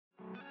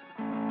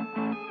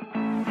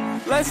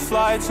Let's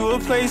fly to a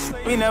place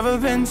we never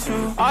been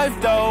to. I've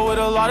dealt with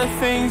a lot of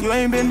things you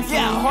ain't been through.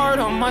 Heart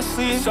on my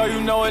sleeve, so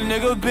you know a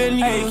nigga been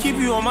used. Keep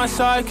you on my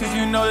side, cause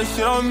you know the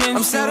shit I'm into.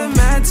 I'm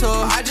sentimental,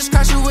 I just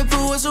crashed your whip,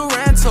 it was a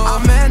rental.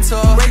 I'm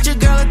mental, rate your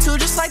girl a 2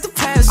 just like the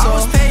pencil. I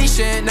was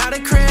patient, now the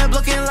crib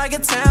looking like a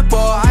temple.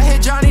 I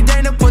hit Johnny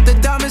Dana, put the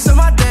diamonds in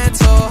my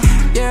dental.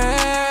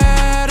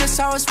 Yeah, that's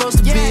how it's supposed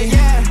to be.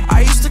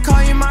 I used to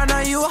call you mine, now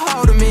you a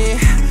hold of me.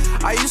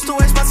 I used to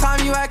waste my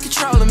time, you had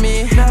control of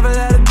me. Never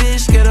let a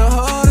bitch get a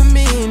hold of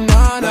me, no,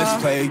 no.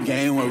 Let's play a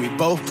game where we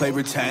both play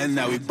pretend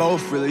that we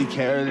both really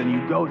care, then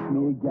you ghost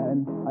me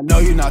again. I know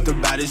you're not the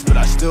baddest, but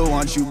I still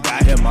want you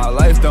back. In my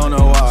life, don't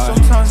know why.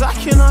 Sometimes I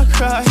cannot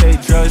cry.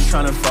 Take drugs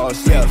trying to fall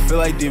asleep. I feel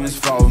like demons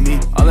follow me.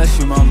 Unless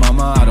you my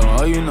mama, I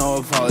don't owe you no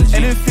apology.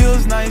 And it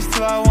feels nice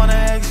till I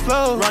wanna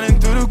explode. Running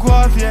through the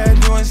guap, yeah,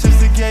 doing since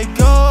the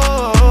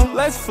get-go.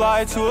 Let's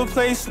fly to a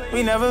place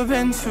we never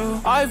been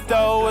to. I've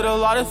dealt with a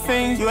lot of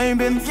things you ain't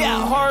been through.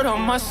 Heart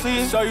on my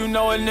sleeve, so you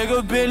know a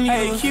nigga been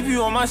used. Keep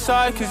you on my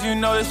side, cause you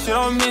know the shit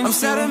I'm into. I'm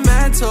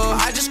sentimental,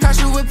 I just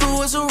crashed your whip, it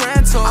was a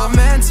rental. I'm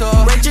mental,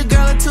 rate your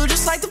girl a 2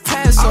 just like the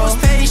pencil. I was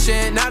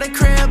patient, now the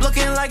crib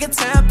looking like a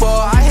temple.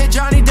 I hit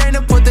Johnny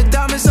Dana, put the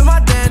diamonds in my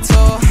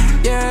dental.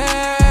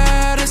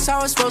 Yeah, that's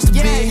how it's supposed to be.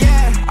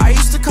 I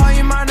used to call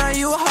you mine, now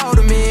you a hold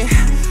of me.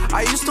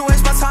 I used to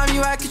waste my time,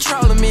 you had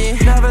control of me.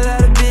 Never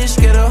let a bitch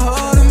get a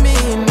hold of me,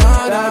 no,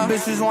 no. Bad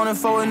bitches wanna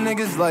fuck with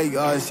niggas like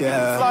us,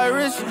 yeah. Fly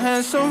rich,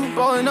 handsome,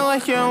 ballin' up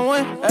like you don't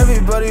win.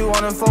 Everybody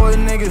wanna fuck with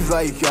niggas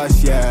like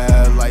us,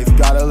 yeah. Life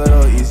got a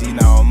little easy,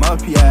 now I'm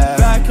up, yeah.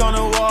 Back on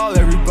the wall,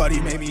 everybody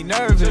made me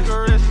nervous. Took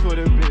a risk with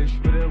a bitch,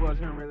 but it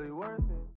wasn't really